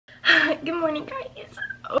Good morning, guys.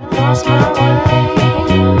 Lost my way.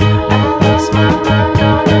 I lost my mind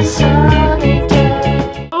on a sunny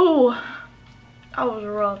day. Oh, that was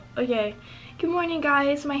rough. Okay. Good morning,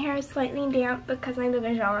 guys. My hair is slightly damp because I took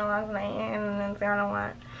a shower last night and it's kind of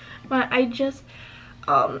wet. But I just,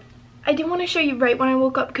 I didn't want to show you right when I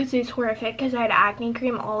woke up because it was horrific because I had acne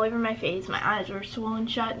cream all over my face. My eyes were swollen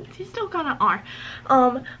shut. They still kind of are.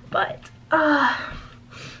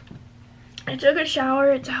 I took a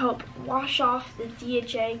shower to help wash off the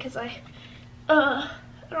DHA because I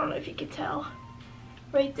don't know if you could tell.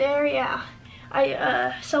 Right there, yeah.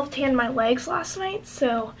 I self-tanned my legs last night,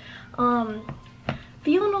 so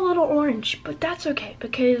feeling a little orange, but that's okay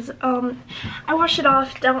because I washed it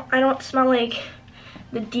off. I don't smell like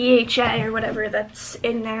the DHA or whatever that's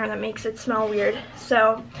in there that makes it smell weird.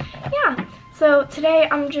 So yeah, so today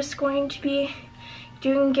I'm just going to be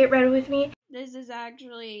doing Get Ready With Me. This is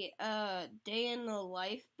actually a day in the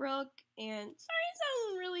life, Brooke, and sorry it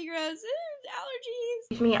sounds really gross,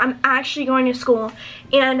 allergies. Me, I'm actually going to school,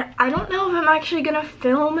 and I don't know if I'm actually gonna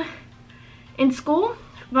film in school,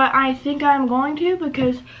 but I think I'm going to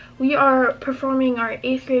because we are performing our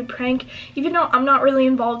 8th grade prank. Even though I'm not really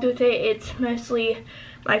involved with it, it's mostly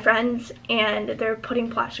my friends, and they're putting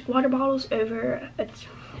plastic water bottles over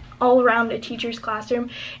all around a teacher's classroom,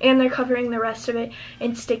 and they're covering the rest of it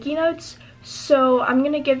in sticky notes. So I'm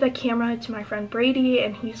gonna give the camera to my friend Brady,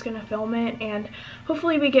 and he's gonna film it, and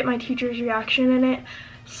hopefully we get my teacher's reaction in it.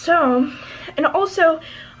 So, and also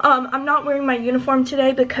I'm not wearing my uniform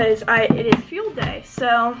today because it is field day,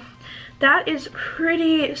 so that is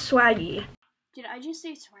pretty swaggy. Did I just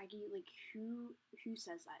say swaggy? Like who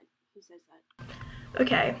says that? Who says that?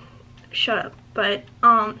 Okay, shut up. But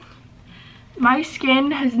my skin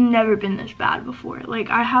has never been this bad before. Like,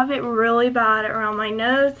 I have it really bad around my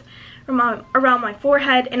nose, around my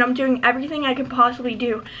forehead, and I'm doing everything I can possibly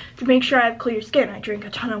do to make sure I have clear skin. I drink a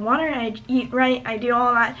ton of water, I eat right, I do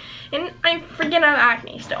all that, and I freaking have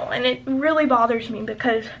acne still, and it really bothers me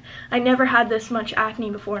because I never had this much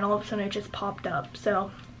acne before, and all of a sudden it just popped up.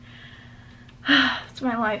 So it's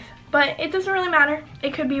my life, but it doesn't really matter.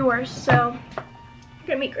 It could be worse, so I'm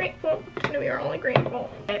gonna be grateful. We are only grateful.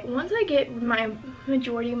 Okay, once I get my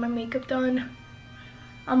majority of my makeup done,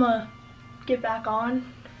 I'm gonna get back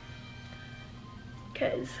on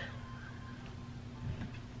because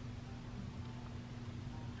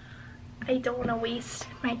I don't want to waste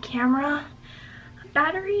my camera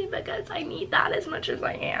battery because I need that as much as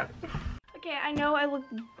I can. Okay, I know I look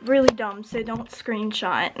really dumb, so don't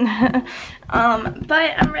screenshot.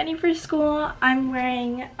 But I'm ready for school. I'm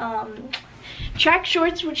wearing track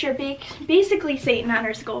shorts, which are basically Satan at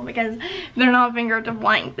our school because they're not fingertip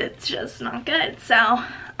length. It's just not good. So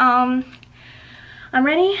I'm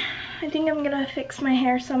ready. I think I'm gonna fix my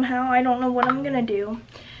hair somehow. I don't know what I'm gonna do,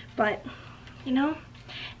 but you know,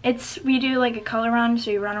 we do like a color run, so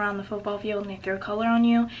you run around the football field and they throw color on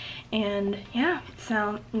you, and yeah,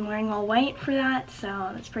 so I'm wearing all white for that, so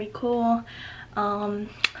that's pretty cool. I'm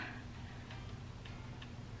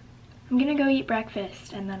gonna go eat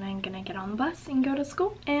breakfast, and then I'm gonna get on the bus and go to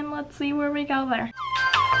school, and let's see where we go there.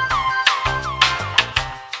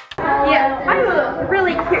 Yeah, I'm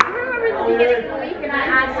really curious. Remember the beginning of the week, and I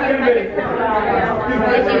asked you if I could film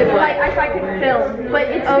if I could film, but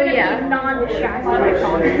it's non-distracting, I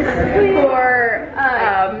promise. For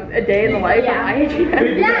a day in the life of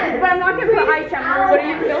IHM. Yeah, but I'm not gonna put eye camera. What are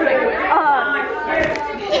you filming with?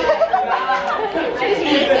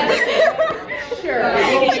 Sure.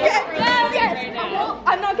 Yes. Well,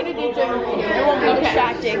 I'm not gonna do general video. It won't be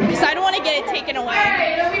distracting because I don't want to get it taken away.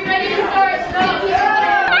 Alright, are we ready to start?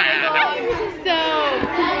 So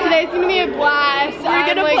today's gonna be a blast. We're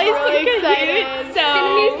gonna play some excited. Kahoot, so it's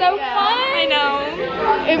gonna be so fun. I know.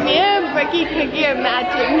 And me and Brookie Cookie are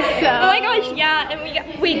matching, so. Oh my gosh, yeah, and we got,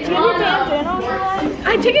 wait, do you have your bandana on?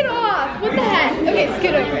 I took it off. What the heck? Okay,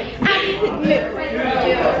 scoot over.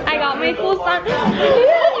 I got my full sun.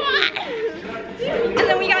 And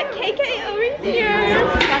then we got KK over here.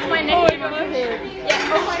 That's my nickname over here.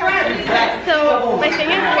 Yeah. So my thing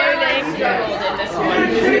is loading.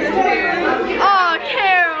 Oh,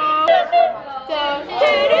 Carol.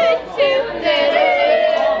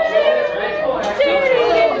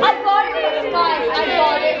 I bought it, guys. I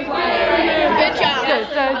bought it. Good job.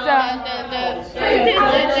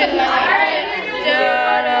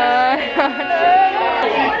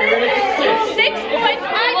 6 points.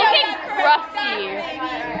 Looking crusty.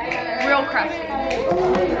 Real crusty.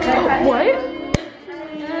 What?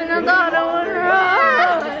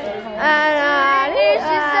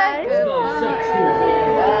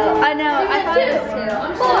 I know, I thought it was too.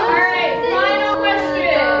 Alright, final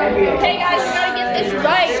question. Okay guys, we gotta get this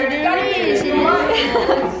right. Look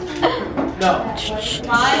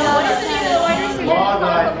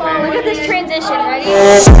at this transition, ready?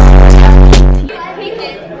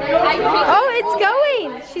 Oh, it's going.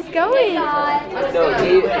 She's going.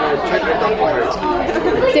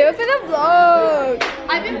 Do it for the vlog.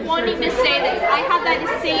 I've been wanting to say this. I have that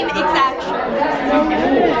same exact shirt.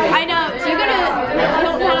 I know. So you're gonna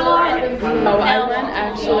don't have a lot. Oh, I went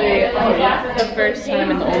actually the first time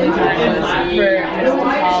and the only time was for Miss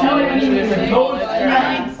DePaul when she was in college. Her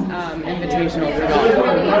invitational for golf.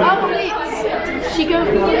 Oh wait, she go.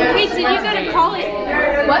 Wait, did you go to college?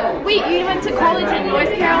 What? Wait, you went to college in North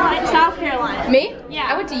Carolina, South Carolina? Me? Yeah.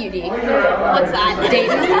 I went to UD. What's that?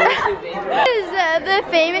 Dayton. This is the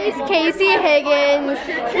famous Casey Higgins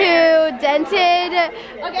who dented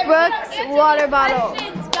Brooke's water bottle.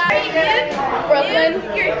 Brooklyn,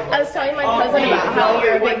 I was telling my cousin about how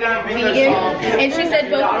you're a big vegan, and she said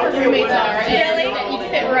both of her roommates are, and that you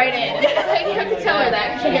fit right in. You have to tell her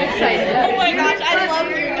that, she'll get excited. Oh my gosh, I love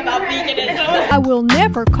hearing about veganism. I will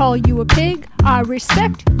never call you a pig. I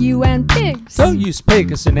respect you and pigs. Don't use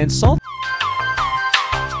pig as an insult.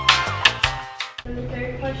 For the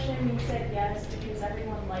third question, he said yes because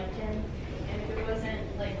everyone liked him. And if it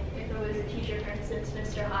wasn't, like, if it was a teacher, for instance,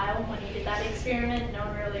 Mr. Heil, when he did that experiment, no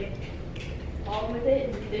one really followed with it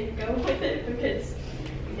and he didn't go with it because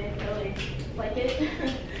he didn't really like it.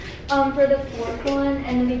 For the fourth one,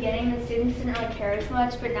 in the beginning, the students didn't really care as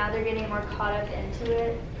much, but now they're getting more caught up into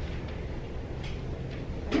it.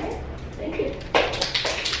 Okay, thank you.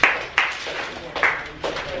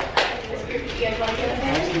 You guys like it?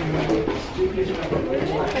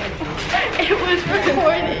 It was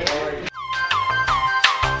recorded.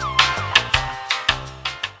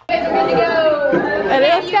 Ready,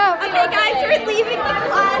 let's go. Okay, guys, we're leaving the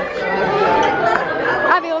class.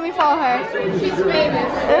 Abby, let me follow her. She's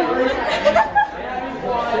famous.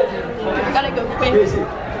 We gotta go quick.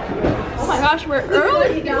 Oh my gosh, we're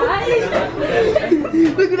early, guys.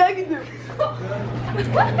 Look what I can do.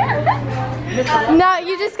 No,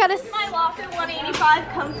 you just gotta. My locker 185,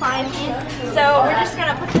 come find me. So we're just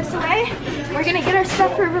gonna put this away. We're gonna get our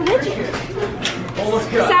stuff for religion.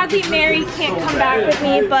 Sadly, Mary can't come back with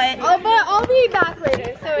me, but I'll be back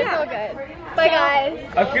later, so it's all good. Bye, guys.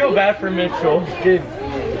 I feel bad for Mitchell. Kid.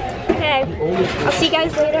 okay. I'll see you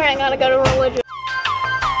guys later. I gotta go to religion.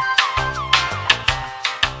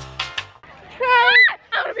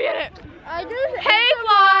 I wanna be in it. Hey,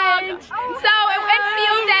 vlog. So it's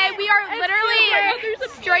field day. We are literally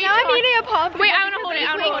straight. Now I'm eating a pop. Wait, I wanna hold it.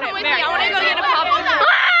 I wanna hold it. Mary, I wanna go get a popsicle.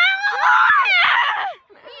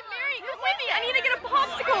 Mary, come with me. I need to get a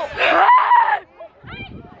popsicle.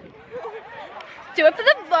 Do it for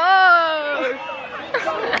the vlog.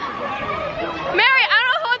 Mary, I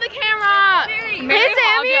don't hold the camera. Mary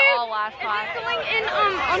hogged it all last class. Is this going in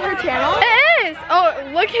on her channel? It is. Oh,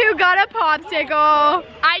 look who got a popsicle.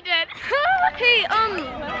 I did. Hey,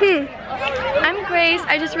 I'm Grace.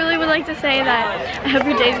 I just really would like to say that I hope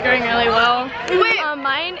your day's going really well. Wait,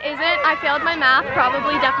 mine isn't. I failed my math.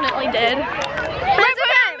 Probably, definitely did.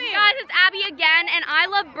 Guys, it's Abby again, and I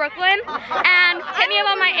love Brooklyn. And hit me up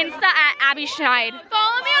on my Insta at Abby Schneid.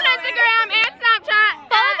 Follow me on Instagram and Snapchat.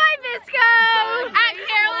 Follow my Visco at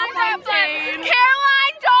Caroline.Flem. Caroline.Flem.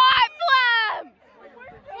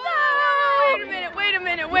 Wait a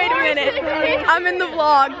minute. I'm in the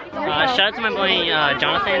vlog. Shout out to my boy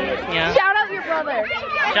Jonathan. Yeah. Shout out your brother.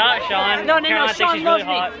 Shout out Sean. No, Caroline thinks she's really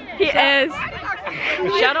hot. He is.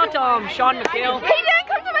 Shout out to Sean McHale. He didn't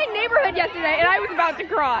come to my neighborhood yesterday, and I was about to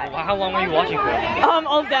cry. How long were you watching for?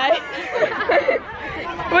 All day.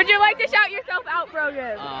 Would you like to shout yourself out,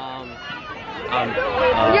 Brogan?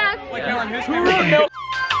 Yes.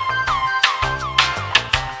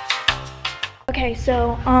 Okay,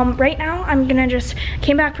 so right now I'm gonna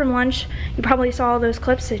came back from lunch. You probably saw all those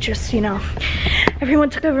clips. It just, you know, everyone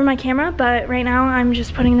took over my camera, but right now I'm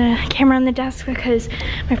just putting the camera on the desk because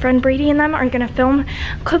my friend Brady and them are gonna film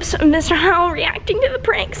clips of Mr. Howell reacting to the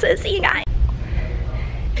prank. So see you guys.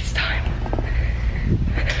 It's time.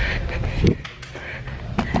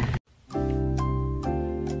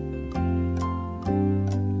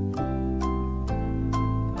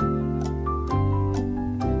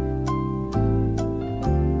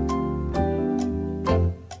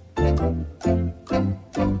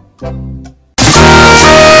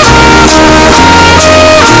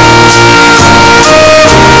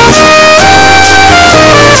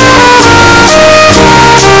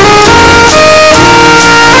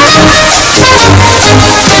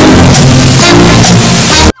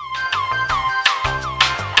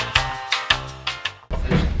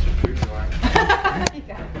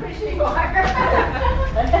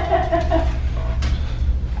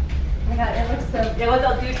 So. Yeah, what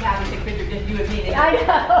they'll do, Tab, is take pictures just you and me. I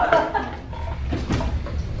know.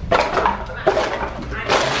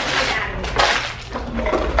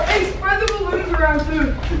 Hey, spread the balloons around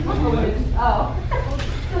too. Oh.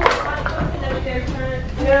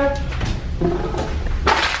 Yeah.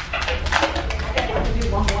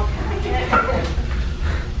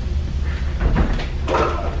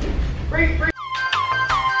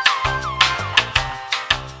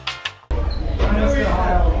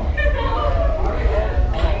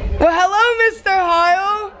 Well, hello, Mr.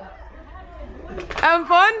 Heil. Having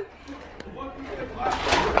fun?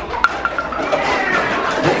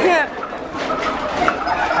 Yeah.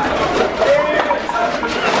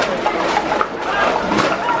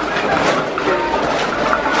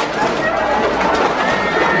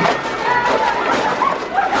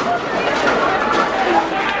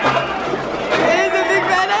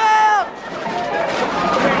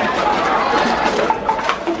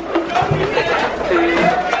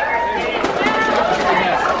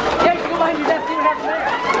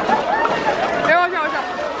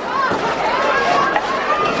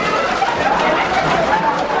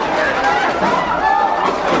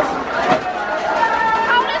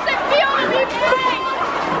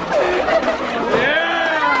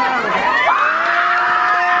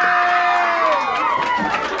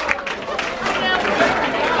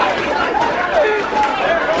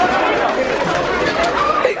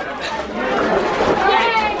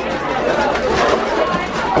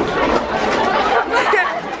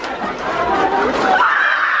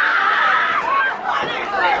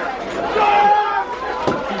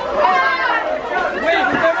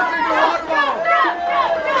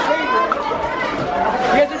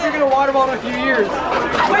 In a few years.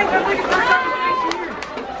 Wait, that's like the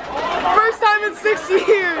first time in 6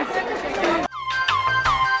 years. First time in 6 years.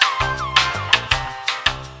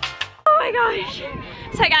 Oh my gosh.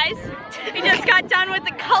 So guys, we just got done with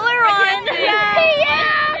the color on. Yeah.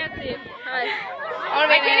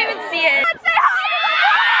 I can't even see it. Let's say hi.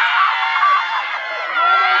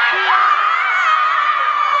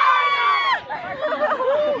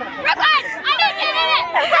 Brooklyn, I didn't get it.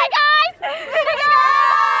 Hi guys. Hey guys.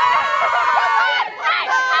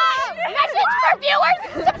 Message for viewers,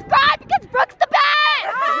 subscribe because Brook's the best!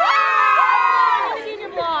 In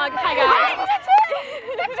your vlog. Hi guys.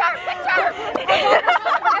 Picture!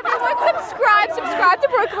 Everyone subscribe to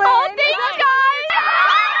Brooklyn. Oh, thanks guys!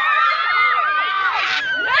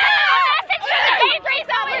 Message to the Avery's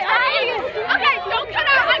always right. Okay, don't cut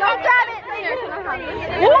out. I go grab it.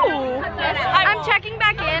 Ooh. I'm checking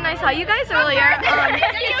back in. I saw you guys earlier.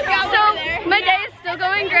 So my day is still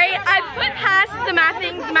going great. I put past the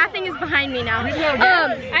mathing. The mathing is behind me now. I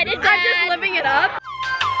did that. I'm just living it up.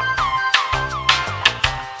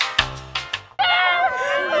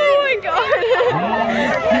 Oh my god.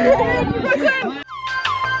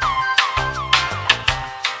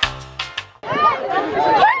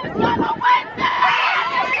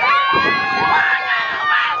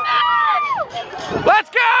 Let's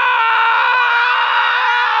go!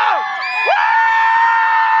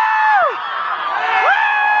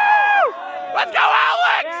 Let's go,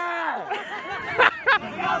 Alex!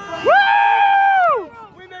 Woo!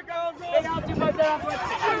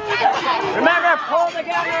 Remember, pull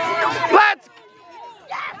together. Let's.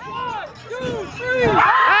 1, 2, 3. Oh!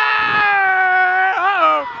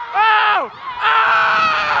 Oh! Oh!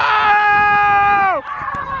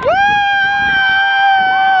 Woo!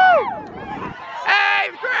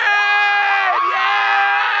 8th grade! Yeah!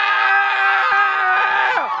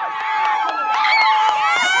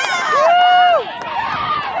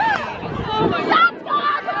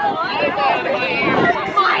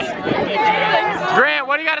 Grant,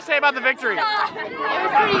 what do you got to say about the victory? It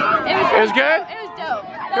was good? It was dope.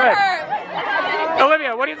 Good.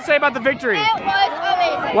 Olivia, what do you have to say about the victory? It was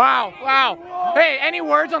amazing. Wow, wow. Hey, any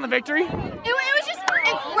words on the victory? It was just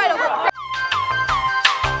incredible.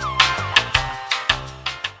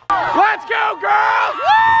 Let's go, girls!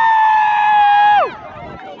 Woo!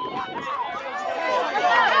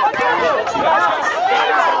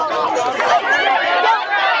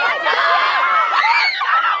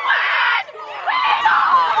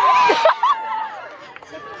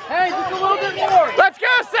 Hey, just a little bit more. Let's go,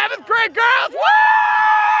 7th grade girls! Woo!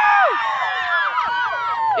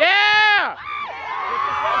 Yeah!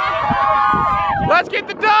 Let's get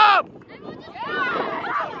the dub!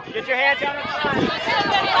 Get your hands on the side.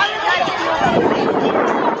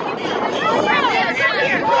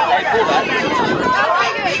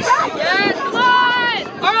 Yes, come on!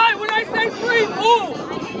 All right, when I say 3, pull.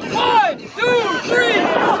 1, 2, 3.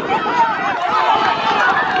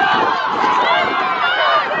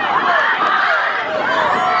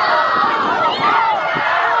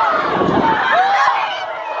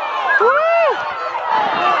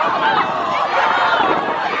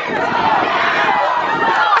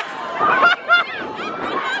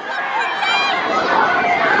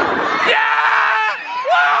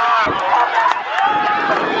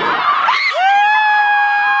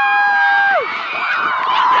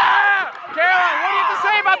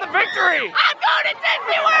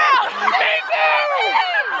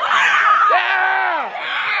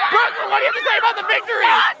 Brooklyn, what do you have to say about the victory?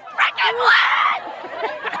 Freaking win!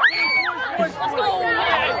 Let's go!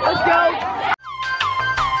 Let's go!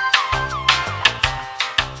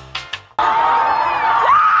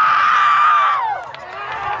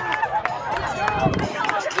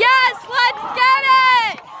 Yes, let's get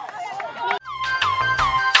it!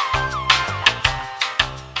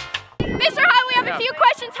 Mr. High, we have a few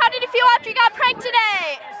questions. How did you feel after you got pranked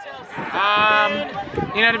today?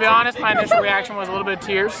 You know, to be honest, my initial reaction was a little bit of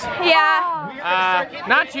tears. Yeah.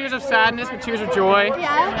 Not tears of sadness, but tears of joy.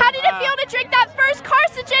 Yeah. How did it feel to drink that first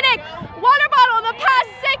carcinogenic water bottle in the past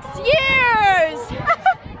 6 years?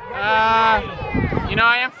 You know,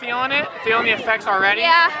 I am feeling it, feeling the effects already.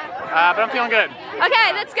 Yeah. But I'm feeling good.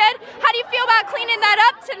 Okay, that's good. How do you feel about cleaning that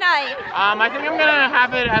up tonight? I think I'm gonna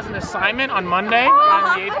have it as an assignment on Monday when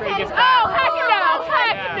the 8th grade gets back. Oh, heck no!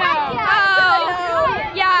 Heck no! Oh,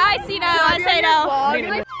 yeah, I see no. I say no.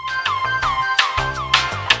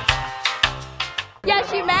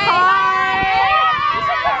 Yes, you may.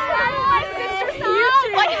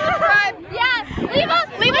 Yeah, leave a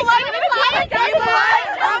like, leave a like.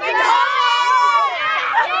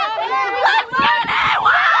 Let's get it!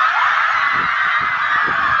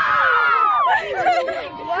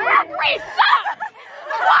 Rookery sucks!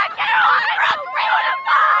 Why can't I Rookery with a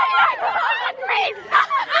 5? Rookery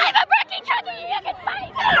sucks! I'm a brickie cookie, you can say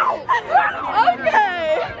no! Okay.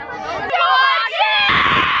 Watch it!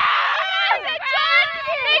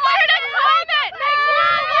 Make sure to comment, like,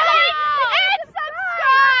 and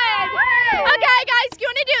subscribe! Okay guys, you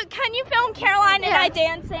wanna do, can you film Caroline and I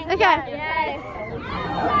dancing? Okay. Yes.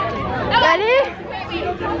 Ready?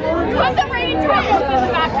 Put the rain troubles in the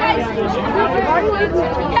back, guys.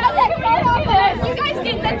 You guys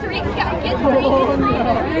get the 3. Get 3. You're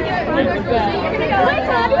gonna go like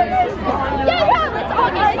that. Yeah, let's all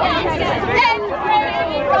get it.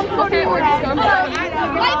 Okay, we're just going.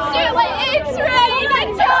 Let's do it. It's rain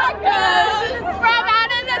and tacos from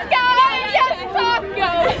out of the sky. Yes,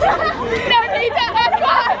 tacos. No need to ask.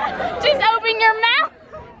 Just open your mouth.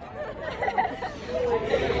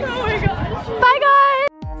 Oh my gosh. Bye guys.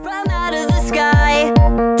 From out of the sky,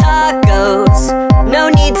 tacos. No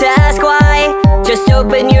need to ask why. Just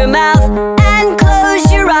open your mouth.